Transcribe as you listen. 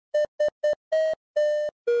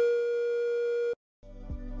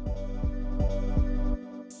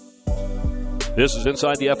This is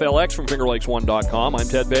Inside the FLX from FingerLakes1.com. I'm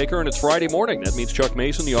Ted Baker, and it's Friday morning. That means Chuck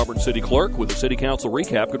Mason, the Auburn City Clerk, with the City Council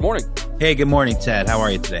recap. Good morning. Hey, good morning, Ted. How are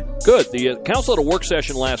you today? Good. The council had a work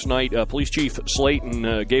session last night. Police Chief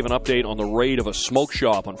Slayton gave an update on the raid of a smoke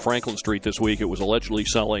shop on Franklin Street this week. It was allegedly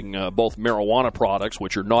selling both marijuana products,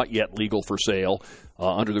 which are not yet legal for sale,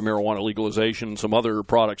 under the marijuana legalization, some other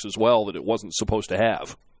products as well that it wasn't supposed to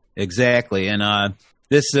have. Exactly. And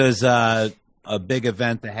this is a big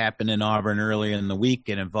event that happened in Auburn earlier in the week.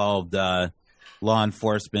 It involved law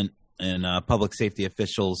enforcement and public safety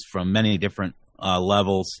officials from many different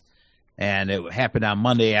levels. And it happened on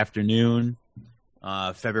Monday afternoon,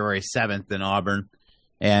 February 7th in Auburn.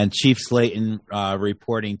 And Chief Slayton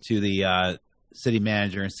reporting to the city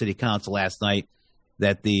manager and city council last night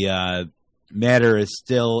that the matter is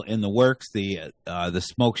still in the works. The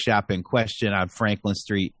smoke shop in question on Franklin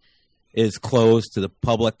Street is closed to the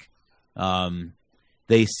public.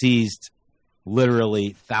 They seized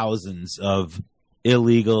literally thousands of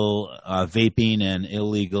illegal vaping and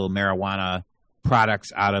illegal marijuana products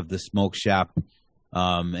out of the smoke shop,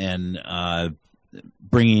 and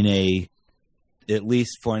bringing at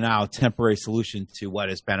least for now, temporary solution to what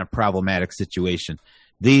has been a problematic situation.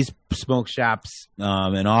 These smoke shops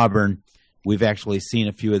in Auburn, we've actually seen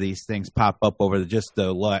a few of these things pop up over just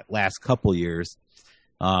the last couple years,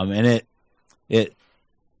 and it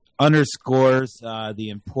underscores the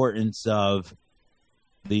importance of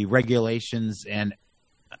the regulations and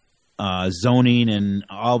zoning and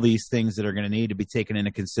all these things that are going to need to be taken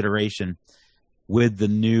into consideration with the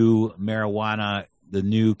new marijuana, the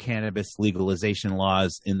new cannabis legalization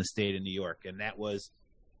laws in the state of New York. And that was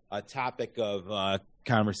a topic of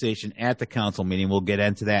conversation at the council meeting. We'll get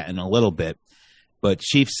into that in a little bit. But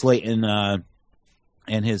Chief Slayton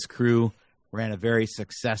and his crew ran a very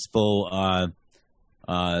successful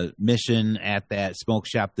mission at that smoke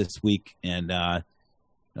shop this week, and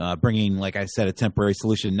bringing, like I said, a temporary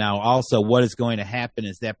solution. Now, also, what is going to happen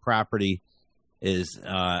is that property is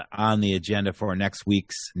on the agenda for next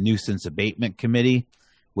week's nuisance abatement committee,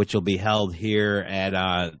 which will be held here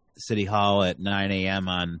at City Hall at 9 a.m.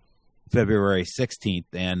 on February 16th.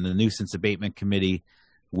 And the nuisance abatement committee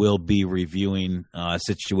will be reviewing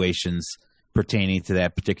situations pertaining to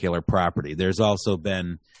that particular property. There's also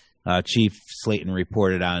been Chief Slayton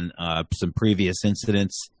reported on some previous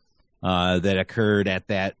incidents that occurred at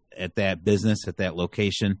that business, at that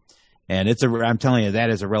location. And I'm telling you, that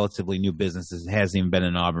is a relatively new business. It hasn't even been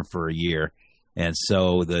in Auburn for a year. And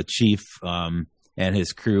so the chief and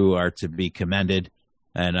his crew are to be commended,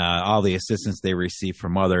 and all the assistance they receive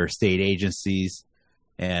from other state agencies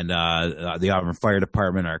and the Auburn Fire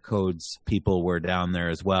Department, our codes people were down there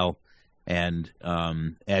as well. And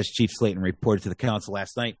as Chief Slayton reported to the council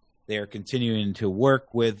last night, they are continuing to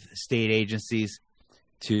work with state agencies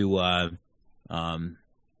to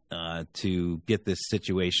get this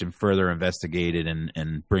situation further investigated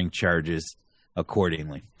and bring charges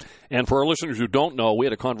accordingly. And for our listeners who don't know, we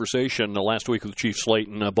had a conversation last week with Chief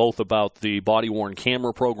Slayton, both about the body-worn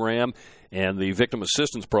camera program and the victim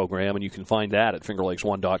assistance program, and you can find that at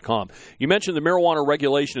FingerLakes1.com. You mentioned the Marijuana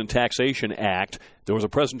Regulation and Taxation Act. There was a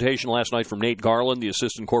presentation last night from Nate Garland, the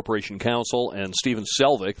Assistant Corporation Counsel, and Stephen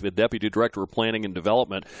Selvik, the Deputy Director of Planning and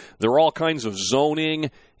Development. There are all kinds of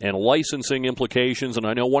zoning and licensing implications, and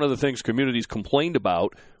I know one of the things communities complained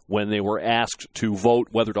about when they were asked to vote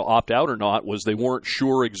whether to opt out or not was they weren't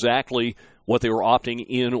sure exactly what they were opting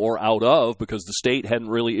in or out of because the state hadn't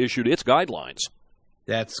really issued its guidelines.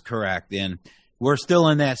 That's correct. And we're still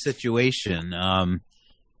in that situation.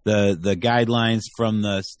 The guidelines from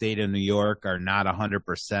the state of New York are not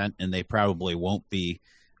 100%, and they probably won't be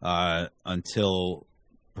until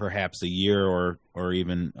perhaps a year or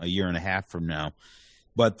even a year and a half from now.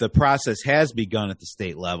 But the process has begun at the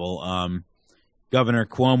state level. Governor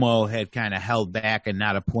Cuomo had kind of held back and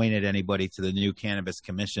not appointed anybody to the new Cannabis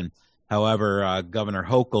Commission. However, Governor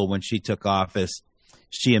Hochul, when she took office,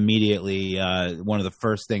 she immediately, one of the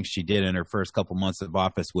first things she did in her first couple months of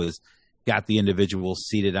office was got the individuals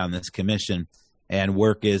seated on this commission, and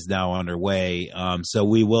work is now underway. So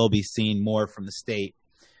we will be seeing more from the state.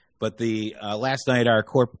 But the last night, our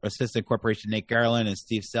Assistant Corporation Nate Garland and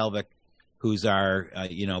Steve Selvik, who's our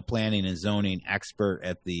planning and zoning expert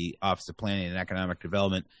at the Office of Planning and Economic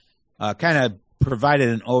Development, kind of provided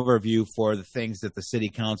an overview for the things that the City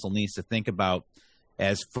Council needs to think about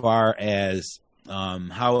as far as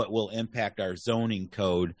how it will impact our zoning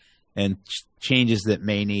code and changes that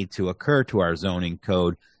may need to occur to our zoning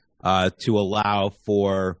code to allow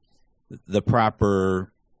for the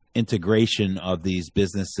proper integration of these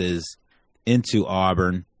businesses into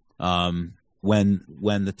Auburn when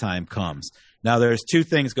the time comes. Now, there's two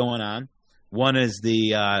things going on. One is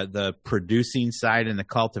the producing side and the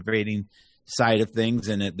cultivating side of things.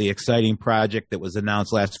 And the exciting project that was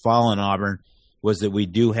announced last fall in Auburn was that we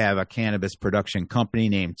do have a cannabis production company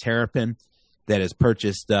named Terrapin that has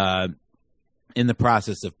purchased, in the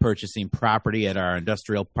process of purchasing property at our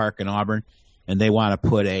industrial park in Auburn. And they want to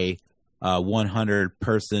put a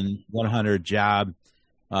 100-person, 100-job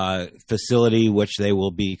facility, which they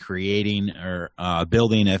will be creating or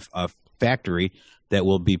building a factory that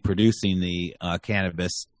will be producing the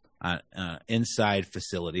cannabis inside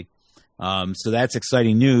facility. So that's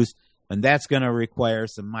exciting news, and that's going to require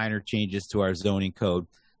some minor changes to our zoning code.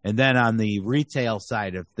 And then on the retail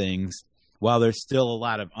side of things, while there's still a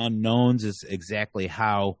lot of unknowns as exactly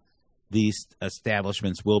how these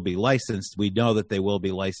establishments will be licensed, we know that they will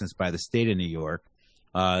be licensed by the state of New York.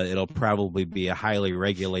 It'll probably be a highly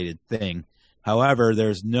regulated thing. However,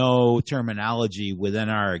 there's no terminology within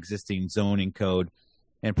our existing zoning code,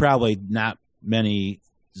 and probably not many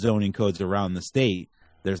zoning codes around the state.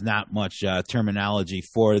 There's not much terminology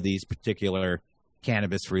for these particular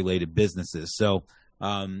cannabis-related businesses. So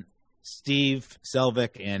Steve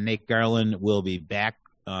Selvik and Nate Garland will be back.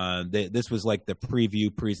 This was like the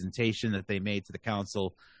preview presentation that they made to the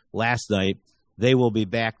council last night. They will be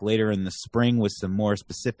back later in the spring with some more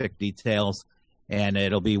specific details, and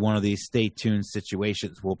it'll be one of these stay tuned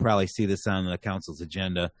situations. We'll probably see this on the council's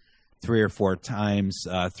agenda 3 or 4 times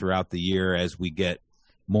throughout the year as we get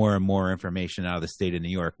more and more information out of the state of New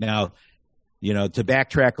York. Now, to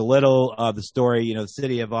backtrack a little of the story, the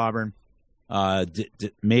city of Auburn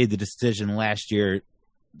made the decision last year.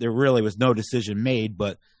 There really was no decision made,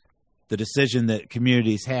 but the decision that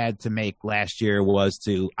communities had to make last year was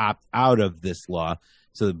to opt out of this law.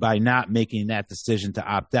 So by not making that decision to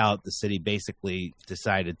opt out, the city basically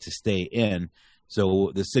decided to stay in.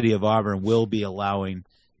 So the city of Auburn will be allowing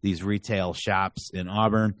these retail shops in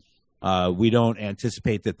Auburn. We don't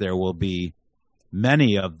anticipate that there will be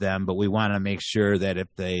many of them, but we want to make sure that if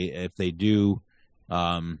they do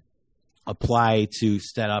apply to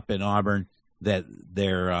set up in Auburn, that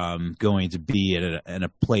they're going to be in a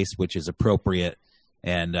place which is appropriate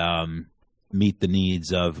and meet the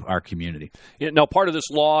needs of our community. Yeah, now, part of this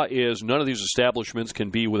law is none of these establishments can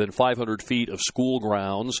be within 500 feet of school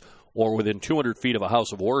grounds or within 200 feet of a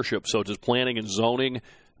house of worship. So does planning and zoning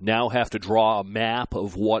now have to draw a map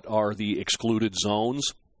of what are the excluded zones?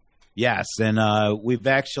 Yes, and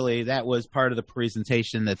that was part of the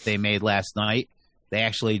presentation that they made last night. They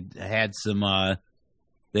actually had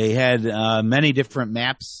many different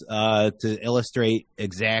maps to illustrate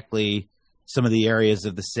exactly some of the areas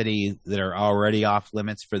of the city that are already off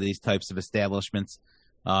limits for these types of establishments,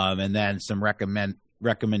 and then some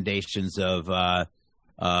recommendations of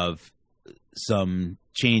some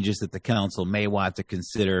changes that the council may want to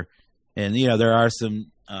consider. And there are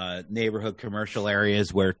some neighborhood commercial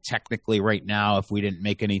areas where technically right now, if we didn't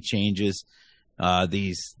make any changes,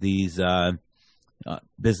 these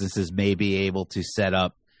businesses may be able to set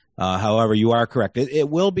up. However, you are correct. It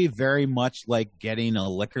will be very much like getting a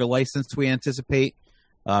liquor license, we anticipate.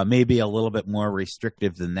 Maybe a little bit more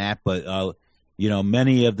restrictive than that, but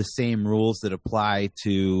many of the same rules that apply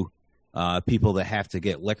to people that have to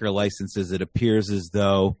get liquor licenses, it appears as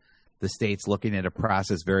though the state's looking at a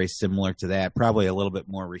process very similar to that, probably a little bit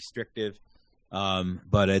more restrictive.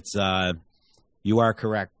 But it's you are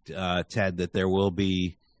correct, Ted, that there will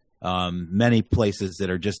be many places that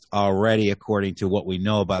are just already, according to what we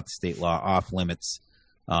know about the state law, off limits,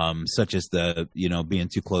 such as being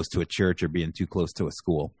too close to a church or being too close to a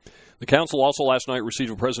school. The council also last night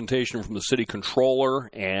received a presentation from the city controller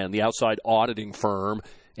and the outside auditing firm,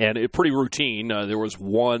 and it pretty routine. There was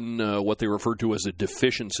one, what they referred to as a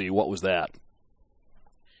deficiency. What was that?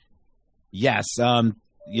 Yes.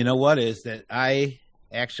 You know what is that I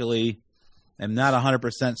actually am not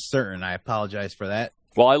 100% certain. I apologize for that.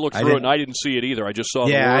 Well, I looked through it, and I didn't see it either. I just saw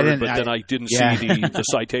the word, but then I didn't see the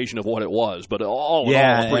citation of what it was. But all in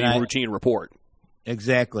all, a pretty routine report.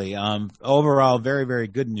 Exactly. Overall, very, very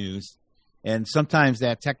good news. And sometimes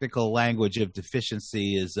that technical language of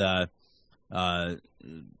deficiency is the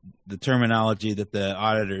terminology that the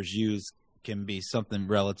auditors use can be something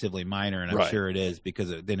relatively minor, and I'm sure it is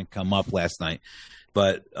because it didn't come up last night.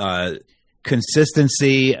 But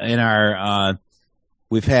consistency in our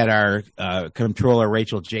we've had our controller,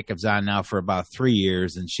 Rachel Jacobs, on now for about 3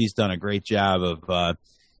 years, and she's done a great job of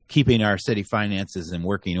keeping our city finances in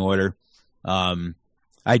working order.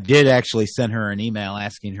 I did actually send her an email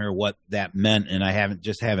asking her what that meant, and I haven't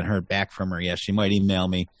heard back from her yet. She might email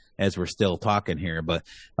me as we're still talking here. But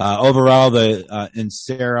overall, the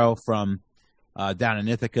Insero from down in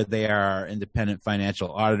Ithaca, they are our independent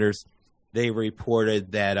financial auditors. they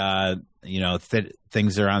reported that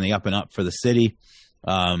things are on the up and up for the city.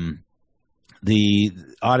 The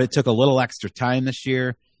audit took a little extra time this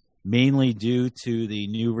year, mainly due to the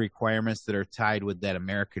new requirements that are tied with that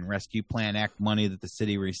American Rescue Plan Act money that the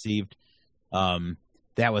city received.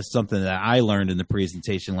 That was something that I learned in the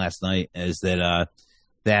presentation last night, is that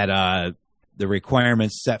the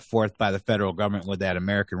requirements set forth by the federal government with that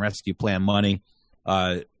American Rescue Plan money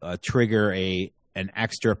trigger an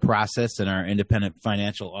extra process in our independent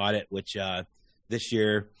financial audit, which this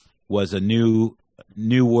year was a new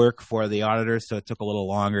work for the auditors, so it took a little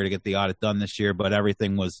longer to get the audit done this year, but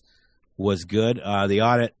everything was good. The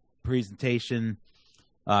audit presentation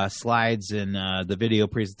slides and the video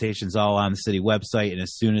presentations all on the city website, and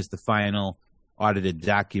as soon as the final audited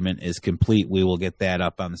document is complete, we will get that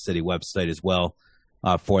up on the city website as well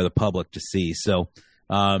for the public to see. So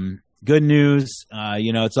good news.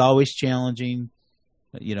 It's always challenging.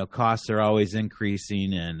 Costs are always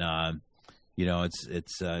increasing, and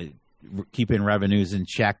it's keeping revenues in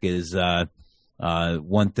check is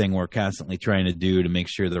one thing we're constantly trying to do to make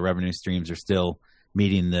sure the revenue streams are still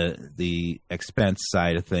meeting the expense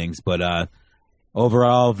side of things. But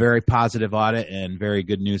overall, very positive audit and very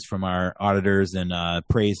good news from our auditors, and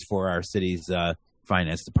praise for our city's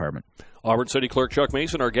finance department. Auburn City Clerk Chuck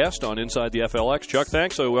Mason, our guest on Inside the FLX. Chuck,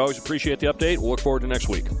 thanks. So we always appreciate the update. We'll look forward to next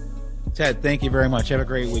week. Ted, thank you very much. Have a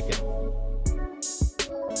great weekend.